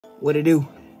What it do?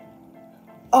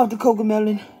 Off the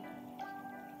cocomelon.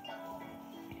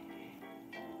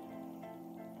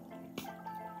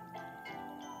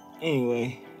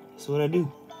 Anyway, that's what I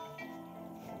do.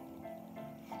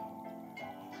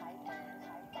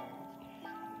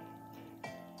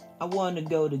 I wanna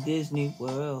go to Disney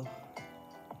World,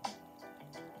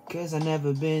 'cause I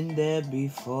never been there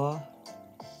before.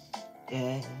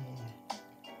 Yeah.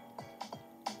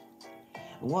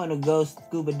 I wanna go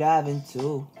scuba diving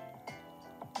too.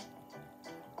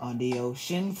 On the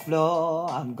ocean floor,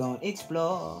 I'm gonna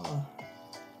explore.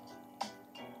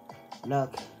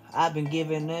 Look, I've been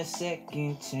given a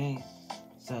second chance,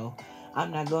 so I'm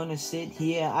not gonna sit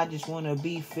here. I just wanna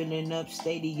be filling up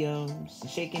stadiums and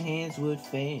shaking hands with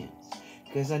fans,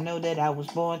 'cause I know that I was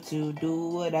born to do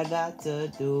what I got to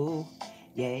do.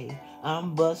 Yeah,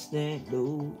 I'm busting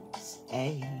loose.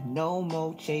 Hey, no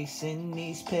more chasing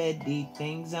these petty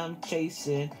things. I'm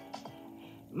chasing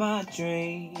my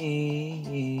dreams,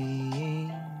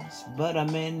 but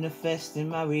I'm manifesting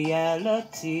my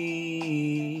reality.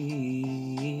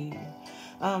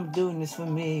 I'm doing this for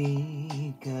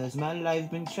me, 'cause my life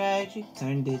been tragic,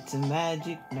 turned it to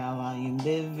magic. Now I am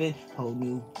living whole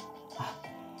new,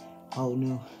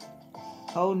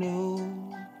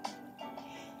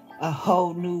 a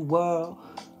whole new world,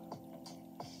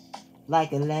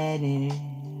 like Aladdin,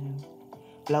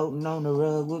 floating on the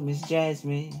rug with Miss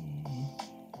Jasmine.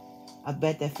 I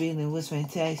bet that feeling was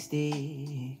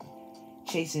fantastic,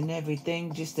 chasing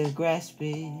everything just to grasp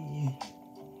it.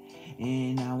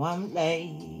 And now I'm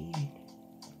late,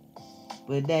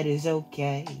 but that is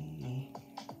okay,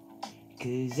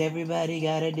 'cause everybody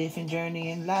got a different journey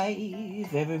in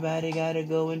life. Everybody gotta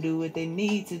go and do what they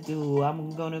need to do.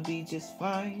 I'm gonna be just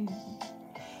fine.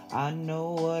 I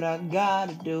know what I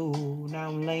gotta do. Now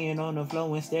I'm laying on the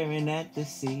floor and staring at the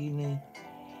ceiling.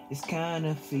 It's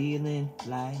kinda feeling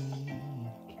like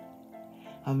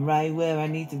I'm right where I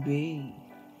need to be.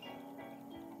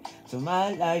 So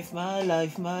my life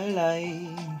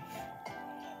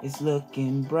is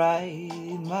looking bright.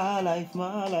 My life,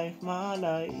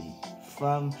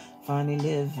 I'm finally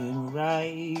living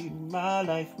right. My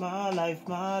life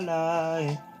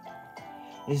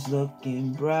is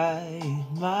looking bright.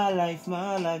 My life,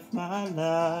 I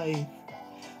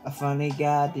finally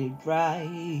got it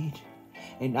right.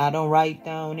 And I don't write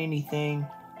down anything.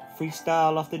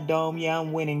 Freestyle off the dome, yeah,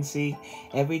 I'm winning, see.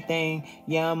 Everything,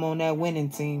 yeah, I'm on that winning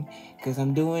team. 'Cause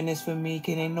I'm doing this for me,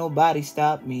 'cause ain't nobody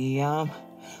stop me. I'm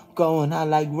going out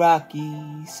like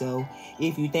Rocky. So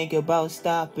if you think about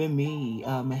stopping me,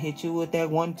 I'ma hit you with that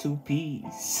 1-2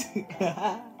 piece.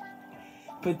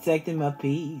 Protecting my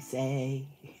peace, ayy.